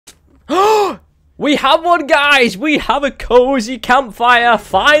We have one, guys! We have a Cozy Campfire!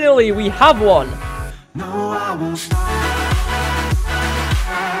 Finally, we have one! No, I won't stop.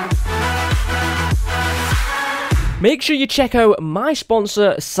 Make sure you check out my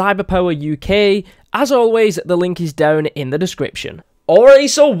sponsor, Cyberpower UK. As always, the link is down in the description.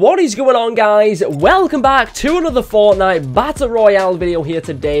 Alright, so what is going on, guys? Welcome back to another Fortnite Battle Royale video here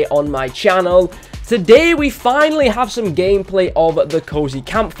today on my channel. Today, we finally have some gameplay of the Cozy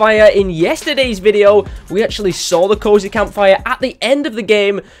Campfire. In yesterday's video, we actually saw the Cozy Campfire at the end of the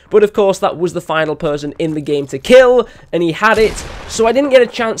game, but of course, that was the final person in the game to kill, and he had it, so I didn't get a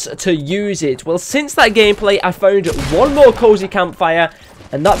chance to use it. Well, since that gameplay, I found one more Cozy Campfire,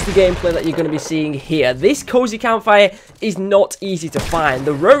 and that's the gameplay that you're going to be seeing here. This Cozy Campfire is not easy to find.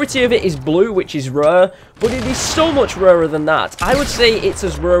 The rarity of it is blue, which is rare, but it is so much rarer than that. I would say it's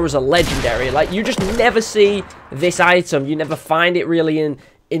as rare as a legendary. Like, you just never see this item. You never find it really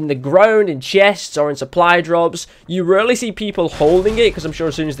in the ground, in chests, or in supply drops. You rarely see people holding it, because I'm sure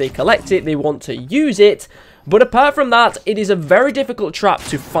as soon as they collect it, they want to use it. But apart from that, it is a very difficult trap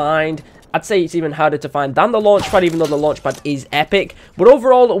to find. I'd say it's even harder to find than the launchpad, even though the launchpad is epic. But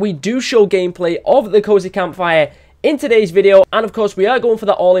overall, we do show gameplay of the Cozy Campfire in today's video, and of course we are going for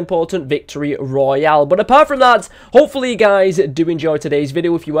the all-important victory royale. But apart from that, hopefully you guys do enjoy today's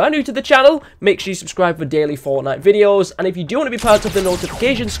video. If you are new to the channel, make sure you subscribe for daily Fortnite videos, and if you do want to be part of the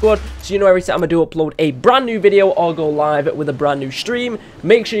notification squad, so you know every time I do upload a brand new video or go live with a brand new stream,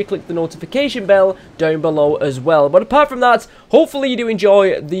 make sure you click the notification bell down below as well. But apart from that, hopefully you do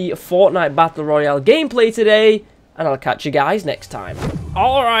enjoy the Fortnite Battle Royale gameplay today, and I'll catch you guys next time.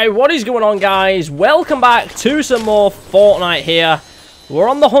 Alright, what is going on, guys? Welcome back to some more Fortnite here. We're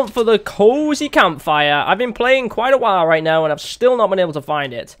on the hunt for the Cozy Campfire. I've been playing quite a while right now, and I've still not been able to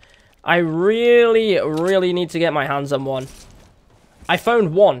find it. I really need to get my hands on one. I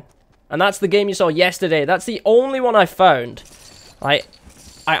found one, and that's the game you saw yesterday. That's the only one I found. I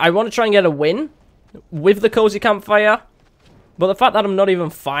want to try and get a win with the Cozy Campfire. But the fact that I'm not even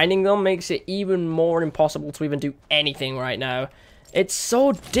finding them makes it even more impossible to even do anything right now. It's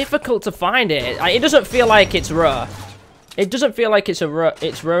so difficult to find it. It doesn't feel like it's rare. It doesn't feel like its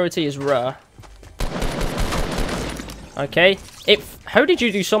rarity is rare. Okay. How did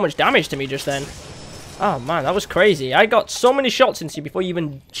you do so much damage to me just then? Oh man, that was crazy. I got so many shots into you before you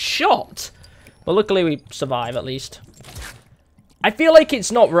even shot. But luckily we survive at least. I feel like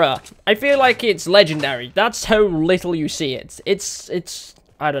it's not rare. I feel like it's legendary. That's how little you see it. It's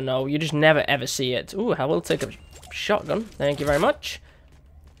I don't know. You just never ever see it. Ooh, I will take a shotgun. Thank you very much.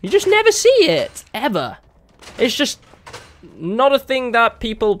 You just never see it. Ever. It's just not a thing that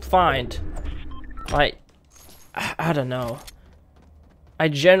people find. Like, I don't know. I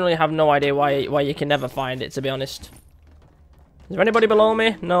generally have no idea why you can never find it, to be honest. Is there anybody below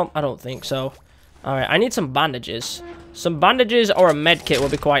me? No, I don't think so. Alright, I need some bandages. Some bandages or a med kit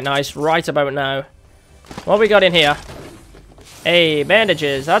would be quite nice right about now. What we got in here? Hey,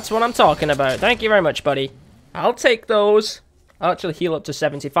 bandages. That's what I'm talking about. Thank you very much, buddy. I'll take those. I'll actually heal up to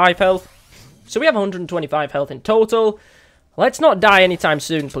 75 health. So we have 125 health in total. Let's not die anytime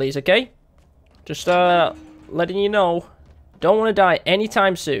soon, please, okay? Just letting you know. Don't want to die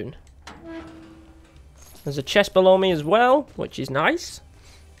anytime soon. There's a chest below me as well, which is nice.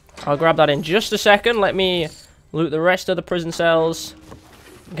 I'll grab that in just a second. Let me loot the rest of the prison cells.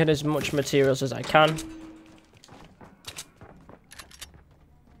 Get as much materials as I can.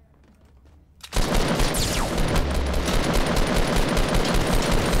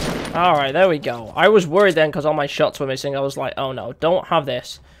 Alright, there we go. I was worried then because all my shots were missing. I was like, oh no, don't have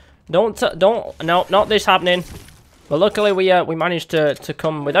this. No, not this happening. But luckily we managed to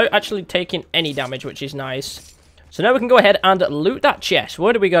come without actually taking any damage, which is nice. So now we can go ahead and loot that chest.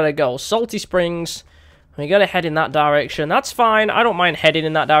 Where do we gotta go? Salty Springs. We gotta head in that direction. That's fine. I don't mind heading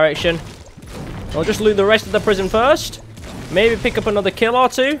in that direction. We'll just loot the rest of the prison first. Maybe pick up another kill or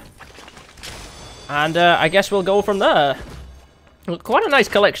two. And I guess we'll go from there. Quite a nice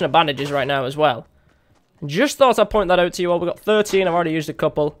collection of bandages right now as well. Just thought I'd point that out to you all. We've got 13. I've already used a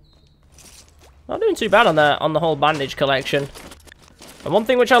couple. Not doing too bad on the whole bandage collection. And one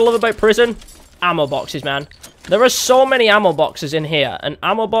thing which I love about prison, ammo boxes, man. There are so many ammo boxes in here, and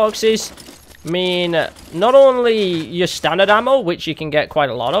ammo boxes mean not only your standard ammo, which you can get quite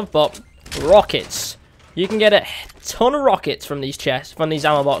a lot of, but rockets. You can get a ton of rockets from these chests, from these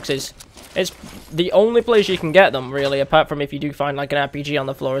ammo boxes. It's the only place you can get them, really, apart from if you do find like an RPG on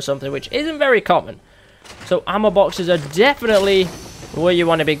the floor or something, which isn't very common. So ammo boxes are definitely where you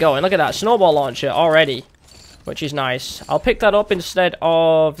want to be going. Look at that snowball launcher already, which is nice. I'll pick that up instead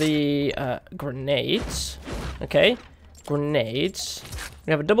of the grenades. Okay, grenades.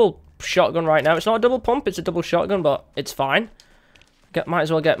 We have a double shotgun right now. It's not a double pump, it's a double shotgun, but it's fine. Might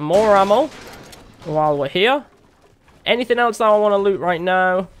as well get more ammo while we're here. Anything else that I want to loot right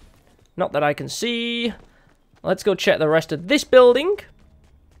now? Not that I can see. Let's go check the rest of this building.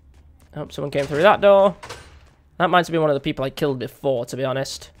 Oh, someone came through that door. That might have been one of the people I killed before, to be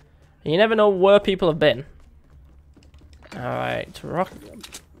honest. You never know where people have been. Alright,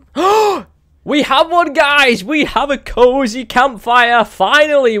 we have one, guys! We have a cozy campfire!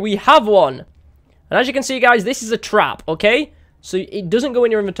 Finally, we have one! And as you can see, guys, this is a trap, okay? So it doesn't go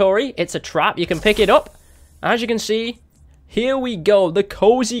in your inventory. It's a trap. You can pick it up. As you can see, here we go. The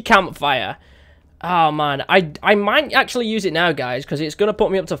cozy campfire. Oh, man. I might actually use it now, guys, because it's going to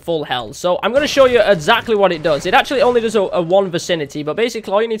put me up to full health. So I'm going to show you exactly what it does. It actually only does a one vicinity, but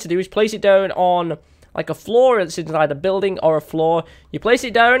basically all you need to do is place it down on like a floor. It's inside a building or a floor. You place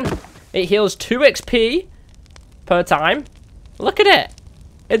it down. It heals 2 XP per time. Look at it.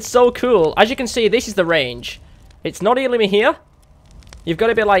 It's so cool. As you can see, this is the range. It's not healing me here. You've got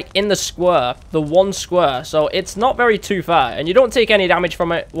to be like in the square, the one square. So it's not very too far. And you don't take any damage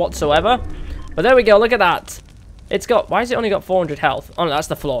from it whatsoever. But there we go, look at that. It's got, why has it only got 400 health? Oh no, that's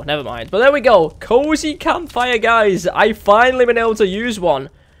the floor, never mind. But there we go, cozy campfire, guys. I finally been able to use one.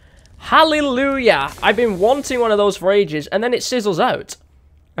 Hallelujah. I've been wanting one of those for ages. And then it sizzles out.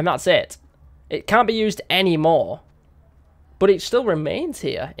 And that's it. It can't be used anymore. But it still remains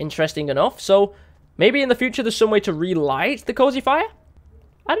here, interesting enough. So maybe in the future there's some way to relight the cozy fire?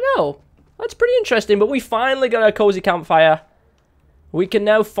 I don't know. That's pretty interesting, but we finally got a cozy campfire. We can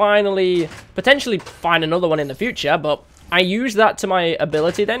now finally, potentially find another one in the future, but I used that to my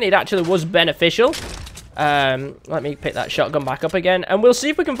ability then. It actually was beneficial. Let me pick that shotgun back up again, and we'll see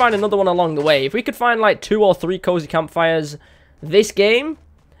if we can find another one along the way. If we could find like 2 or 3 cozy campfires this game,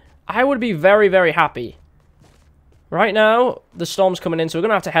 I would be very, very happy. Right now, the storm's coming in, so we're going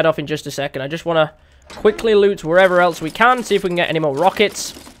to have to head off in just a second. I just want to quickly loot wherever else we can, see if we can get any more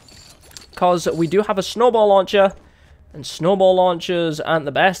rockets. Because we do have a snowball launcher, and snowball launchers aren't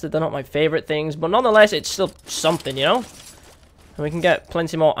the best. They're not my favorite things, but nonetheless, it's still something, you know? And we can get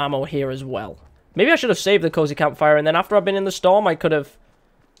plenty more ammo here as well. Maybe I should have saved the cozy campfire, and then after I've been in the storm, I could have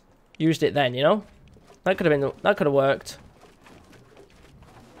used it then, you know? That could have worked.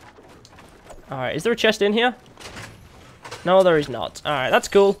 Alright, is there a chest in here? No, there is not. Alright, that's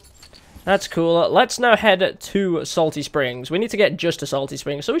cool. That's cool. Let's now head to Salty Springs. We need to get just to Salty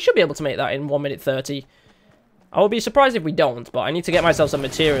Springs, so we should be able to make that in 1 minute 30. I will be surprised if we don't, but I need to get myself some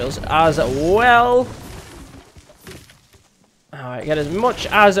materials as well. Alright, get as much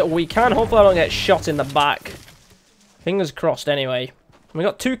as we can. Hopefully I don't get shot in the back. Fingers crossed anyway. We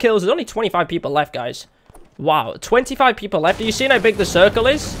got 2 kills. There's only 25 people left, guys. Wow, 25 people left. Are you seeing how big the circle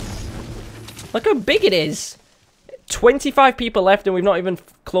is? Look how big it is. 25 people left and we've not even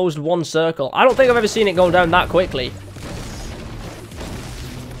closed 1 circle. I don't think I've ever seen it go down that quickly.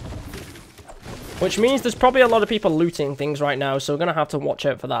 Which means there's probably a lot of people looting things right now, so we're going to have to watch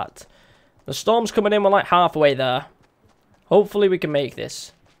out for that. The storm's coming in, we're like halfway there. Hopefully we can make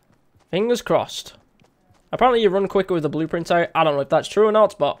this. Fingers crossed. Apparently you run quicker with the blueprint out. I don't know if that's true or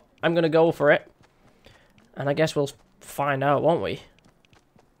not, but I'm going to go for it. And I guess we'll find out, won't we?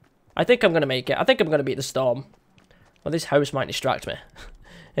 I think I'm going to make it. I think I'm going to beat the storm. Well, this house might distract me.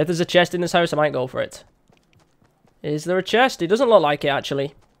 If there's a chest in this house, I might go for it. Is there a chest? It doesn't look like it,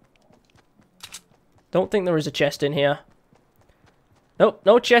 actually. Don't think there is a chest in here. Nope,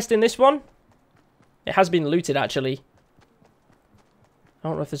 no chest in this one. It has been looted, actually. I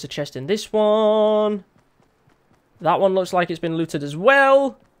don't know if there's a chest in this one. That one looks like it's been looted as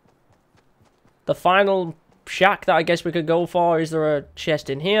well. The final shack that I guess we could go for. Is there a chest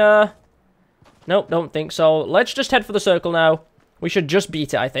in here? Nope, don't think so. Let's just head for the circle now. We should just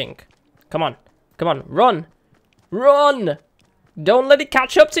beat it, I think. Come on. Come on. Run. Run! Don't let it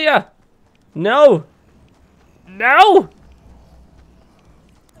catch up to you. No. No!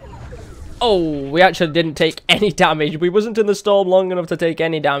 Oh, we actually didn't take any damage. We wasn't in the storm long enough to take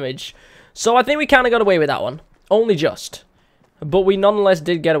any damage. So I think we kind of got away with that one. Only just. But we nonetheless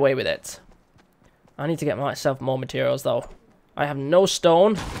did get away with it. I need to get myself more materials, though. I have no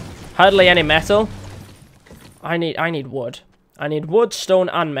stone. Hardly any metal. I need wood. I need wood, stone,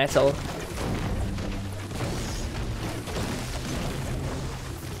 and metal.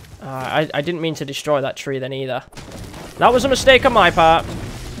 I didn't mean to destroy that tree then either. That was a mistake on my part.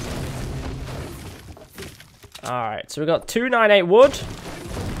 Alright, so we got 298 wood.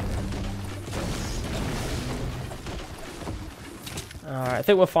 Alright, I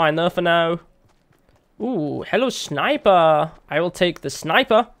think we're fine there for now. Ooh, hello sniper. I will take the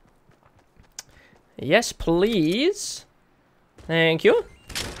sniper. Yes, please. Thank you.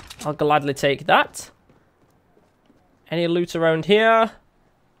 I'll gladly take that. Any loot around here?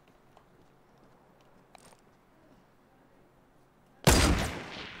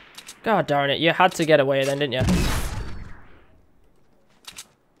 God darn it, you had to get away then, didn't you?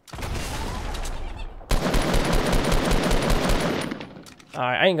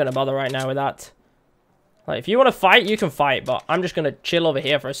 Alright, I ain't gonna bother right now with that. Like, if you want to fight, you can fight, but I'm just gonna chill over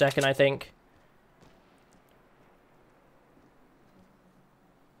here for a second, I think.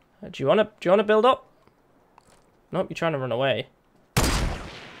 Do you wanna build up? Nope, you're trying to run away.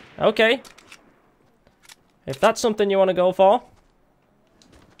 Okay. If that's something you want to go for,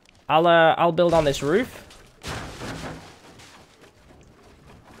 I'll build on this roof.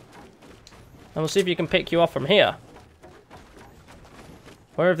 And we'll see if you can pick you off from here.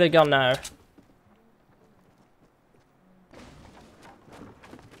 Where have they gone now?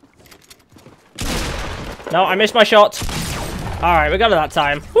 No, I missed my shot. Alright, we got it that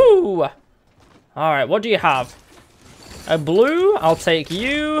time. Woo! Alright, what do you have? A blue? I'll take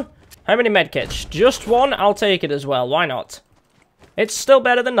you. How many medkits? Just one? I'll take it as well. Why not? It's still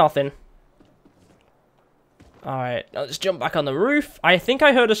better than nothing. Alright, let's jump back on the roof. I think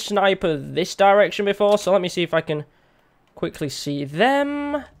I heard a sniper this direction before, so let me see if I can quickly see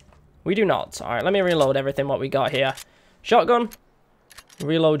them. We do not. Alright, let me reload everything what we got here. Shotgun.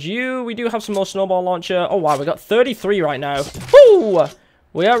 Reload you. We do have some more snowball launcher. Oh wow, we got 33 right now. Woo!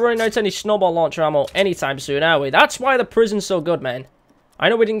 We aren't running out any snowball launcher ammo anytime soon, are we? That's why the prison's so good, man. I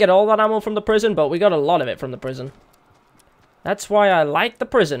know we didn't get all that ammo from the prison, but we got a lot of it from the prison. That's why I like the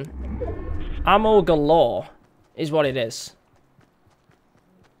prison. Ammo galore is what it is.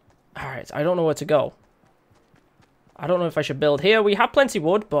 Alright, I don't know where to go. I don't know if I should build here. We have plenty of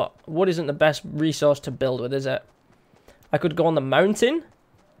wood, but wood isn't the best resource to build with, is it? I could go on the mountain.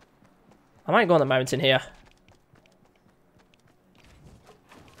 I might go on the mountain here.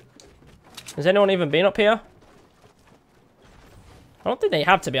 Has anyone even been up here? I don't think they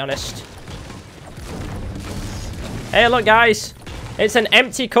have, to be honest. Hey, look, guys. It's an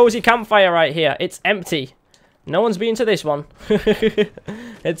empty Cosy Campfire right here. It's empty. No one's been to this one.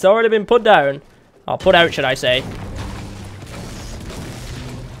 It's already been put down. Or put out, should I say.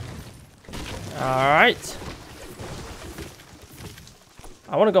 Alright.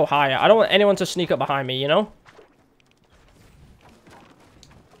 I want to go higher. I don't want anyone to sneak up behind me, you know?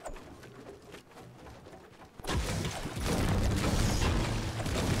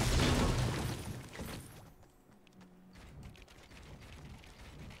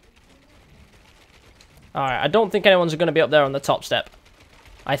 Alright, I don't think anyone's going to be up there on the top step.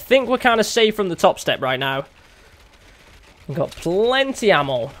 I think we're kind of safe from the top step right now. We've got plenty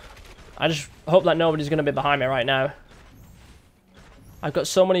ammo. I just hope that nobody's going to be behind me right now. I've got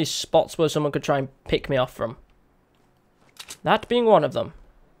so many spots where someone could try and pick me off from. That being one of them.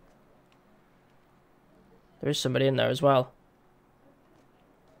 There is somebody in there as well.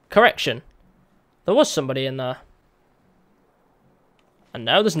 Correction. There was somebody in there. And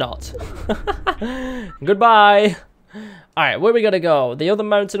now there's not. Goodbye. Alright, where we gotta go? The other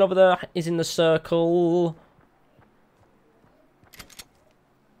mountain over there is in the circle.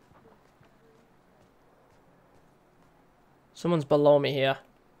 Someone's below me here.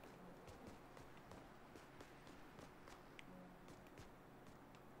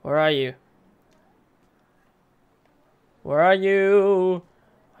 Where are you? Where are you?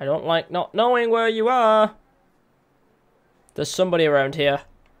 I don't like not knowing where you are. There's somebody around here,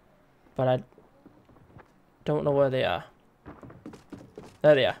 but I don't know where they are.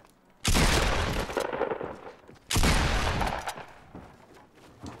 There they are.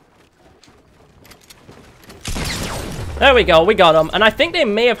 There we go, we got them. And I think they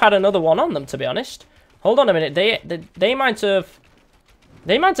may have had another one on them, to be honest. Hold on a minute, they might have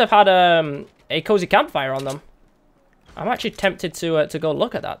had a Cosy Campfire on them. I'm actually tempted to go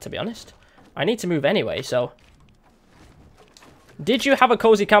look at that, to be honest. I need to move anyway, so. Did you have a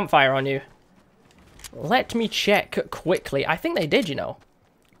Cosy Campfire on you? Let me check quickly. I think they did, you know.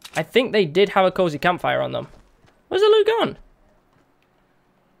 I think they did have a Cosy Campfire on them. Where's the loot gone?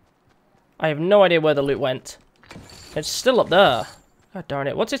 I have no idea where the loot went. It's still up there. God darn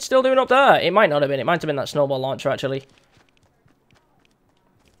it. What's it still doing up there? It might not have been. It might have been that snowball launcher, actually.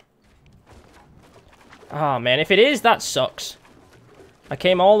 Ah, man. If it is, that sucks. I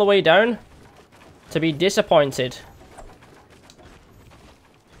came all the way down to be disappointed.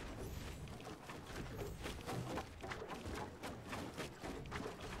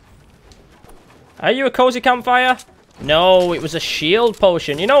 Are you a Cosy Campfire? No, it was a shield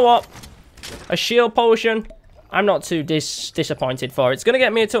potion. You know what? A shield potion, I'm not too disappointed for. It's going to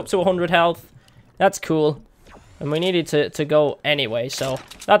get me up to 100 health. That's cool. And we needed to go anyway, so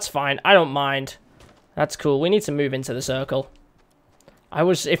that's fine. I don't mind. That's cool. We need to move into the circle.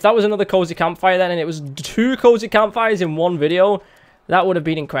 If that was another Cosy Campfire then, and it was 2 Cosy Campfires in one video, that would have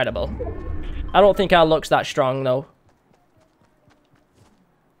been incredible. I don't think our luck's that strong, though.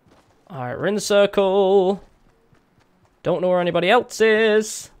 Alright, we're in the circle. Don't know where anybody else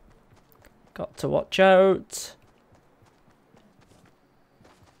is. Got to watch out.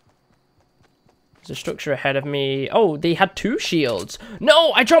 There's a structure ahead of me. Oh, they had 2 shields.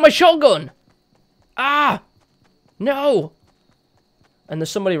 No, I dropped my shotgun. Ah, no. And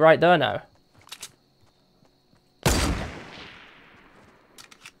there's somebody right there now.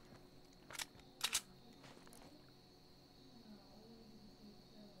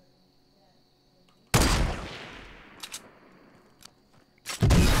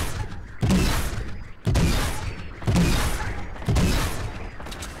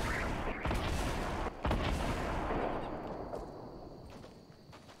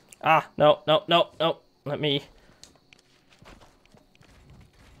 Ah, no. Let me...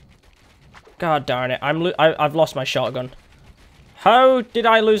 God darn it. I've lost my shotgun. How did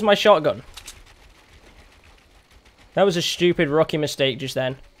I lose my shotgun? That was a stupid rookie mistake just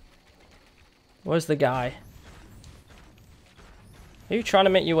then. Where's the guy? Are you trying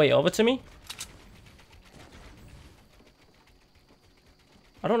to make your way over to me?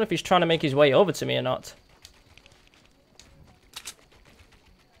 I don't know if he's trying to make his way over to me or not.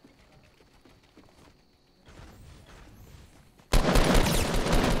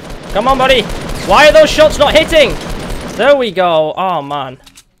 Come on, buddy. Why are those shots not hitting? There we go. Oh, man.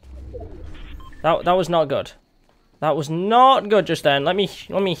 That was not good. That was not good just then. Let me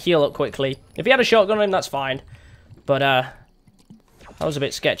heal up quickly. If he had a shotgun on him, that's fine. But, that was a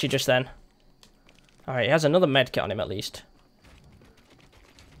bit sketchy just then. Alright, he has another medkit on him at least.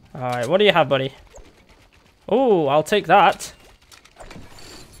 Alright, what do you have, buddy? Oh, I'll take that.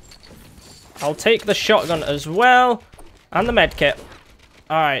 I'll take the shotgun as well. And the medkit.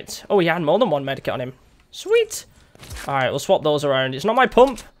 Alright. Oh, he had more than one medkit on him. Sweet. Alright, we'll swap those around. It's not my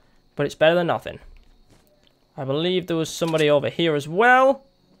pump, but it's better than nothing. I believe there was somebody over here as well.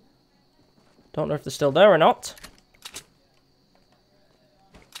 Don't know if they're still there or not.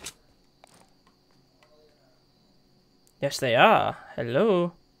 Yes, they are.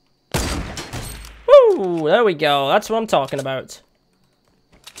 Hello. Woo! There we go. That's what I'm talking about.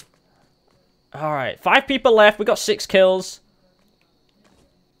 Alright, 5 people left. We got 6 kills.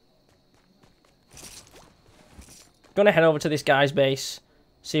 Gonna head over to this guy's base,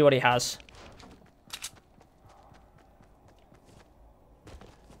 see what he has.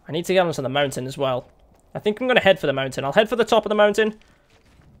 I need to get onto the mountain as well. I think I'm gonna head for the mountain. I'll head for the top of the mountain.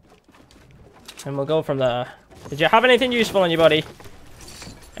 And we'll go from there. Did you have anything useful on you, buddy?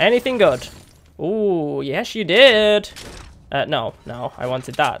 Anything good? Ooh, yes you did. No, I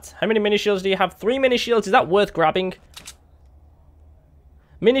wanted that. How many mini shields do you have? 3 mini shields, is that worth grabbing?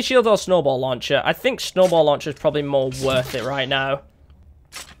 Mini shield or snowball launcher? I think snowball launcher is probably more worth it right now.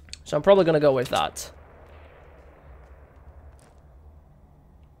 So I'm probably going to go with that.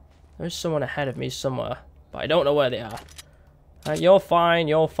 There's someone ahead of me somewhere, but I don't know where they are. You're fine,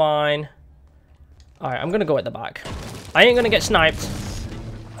 you're fine. Alright, I'm going to go at the back. I ain't going to get sniped.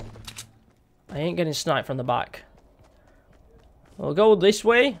 I ain't getting sniped from the back. We'll go this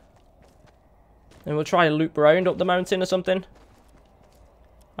way. And we'll try to loop around up the mountain or something.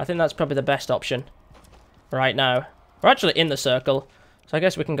 I think that's probably the best option right now. We're actually in the circle, so I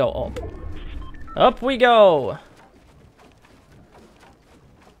guess we can go up. Up we go!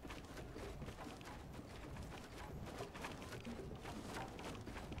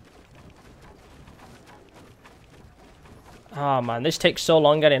 Oh man, this takes so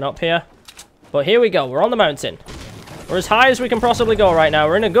long getting up here. But here we go, we're on the mountain. We're as high as we can possibly go right now.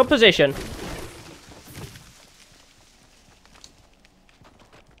 We're in a good position.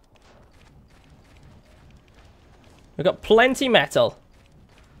 We've got plenty metal.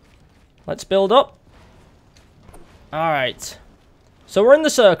 Let's build up. Alright. So we're in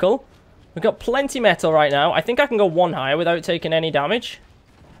the circle. We've got plenty metal right now. I think I can go 1 higher without taking any damage.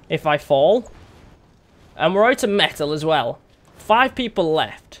 If I fall. And we're out of metal as well. 5 people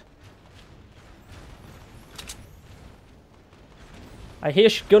left. I hear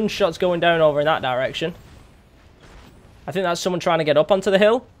gunshots going down over in that direction. I think that's someone trying to get up onto the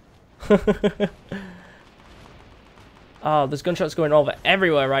hill. Oh, there's gunshots going over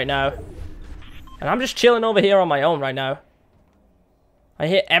everywhere right now. And I'm just chilling over here on my own right now. I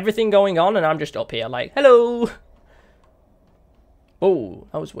hear everything going on and I'm just up here like, hello. Oh,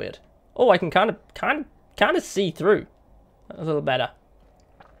 that was weird. Oh, I can kind of see through. That was a little better.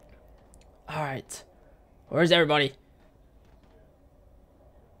 Alright. Where's everybody?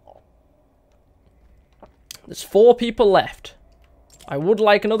 There's 4 people left. I would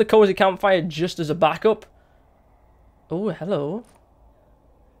like another Cosy Campfire just as a backup. Oh, hello.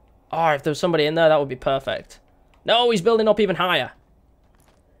 Oh, if there was somebody in there, that would be perfect. No, he's building up even higher.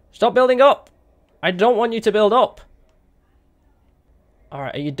 Stop building up. I don't want you to build up.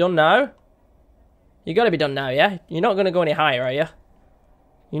 Alright, are you done now? You gotta be done now, yeah? You're not gonna go any higher, are you?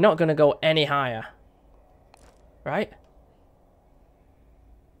 You're not gonna go any higher. Right?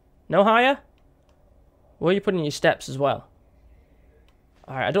 No higher? Where are you putting your steps as well?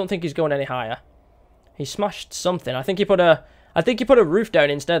 Alright, I don't think he's going any higher. He smashed something. I think he put a roof down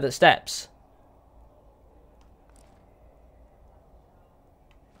instead of the steps.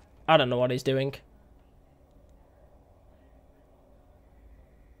 I don't know what he's doing.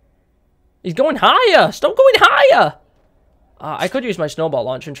 He's going higher! Stop going higher! I could use my snowball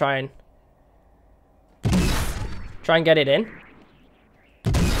launcher and try and get it in.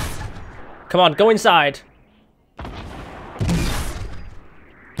 Come on, go inside.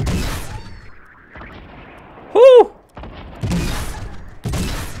 Whoo!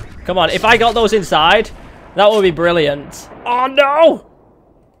 Come on, if I got those inside, that would be brilliant. Oh no!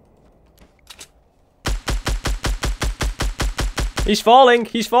 He's falling,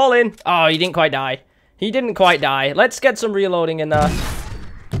 he's falling. Oh, he didn't quite die. He didn't quite die. Let's get some reloading in there.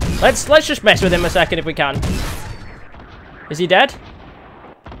 Let's just mess with him a second if we can. Is he dead?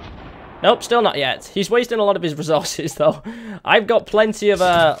 Nope, still not yet. He's wasting a lot of his resources though. I've got plenty of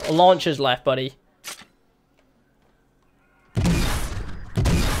launchers left, buddy.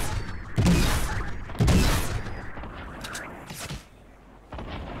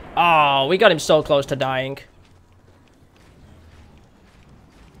 Oh, we got him so close to dying.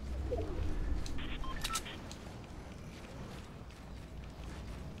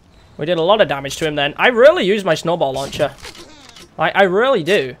 We did a lot of damage to him then. I really use my snowball launcher. I really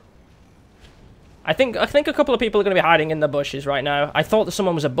do. I think a couple of people are going to be hiding in the bushes right now. I thought that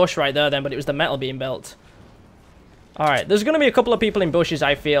someone was a bush right there then, but it was the metal being built. Alright, there's going to be a couple of people in bushes,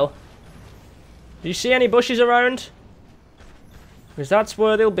 I feel. Do you see any bushes around? Because that's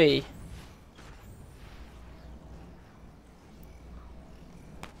where they'll be.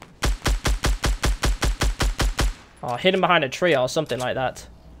 Oh, hidden behind a tree or something like that.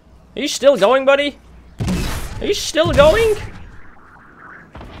 Are you still going, buddy? Are you still going?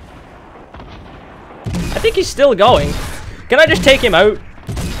 I think he's still going. Can I just take him out?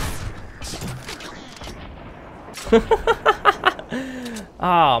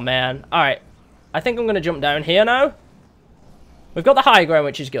 Oh, man. Alright. I think I'm going to jump down here now. We've got the high ground,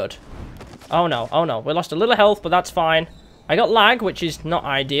 which is good. Oh, no. Oh, no. We lost a little health, but that's fine. I got lag, which is not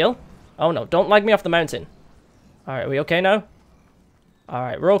ideal. Oh, no. Don't lag me off the mountain. Alright, are we okay now?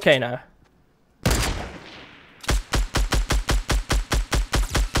 Alright, we're okay now.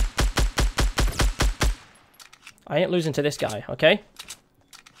 I ain't losing to this guy, okay?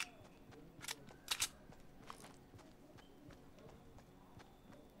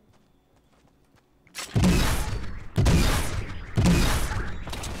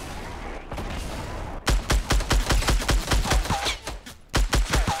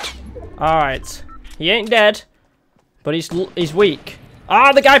 Alright. He ain't dead, but he's weak.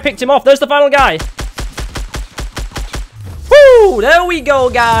 Ah, the guy picked him off. There's the final guy. Woo! There we go,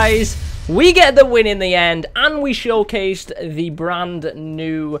 guys. We get the win in the end, and we showcased the brand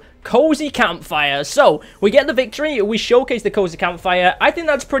new Cosy Campfire. So, we get the victory. We showcased the Cosy Campfire. I think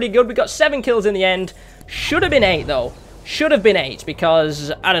that's pretty good. We got 7 kills in the end. Should have been 8, though. Should have been 8,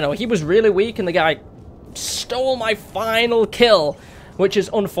 because, I don't know, he was really weak, and the guy stole my final kill, which is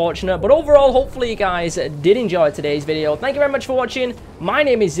unfortunate. But overall, hopefully you guys did enjoy today's video. Thank you very much for watching. My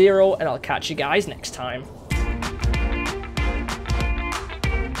name is Zero, and I'll catch you guys next time.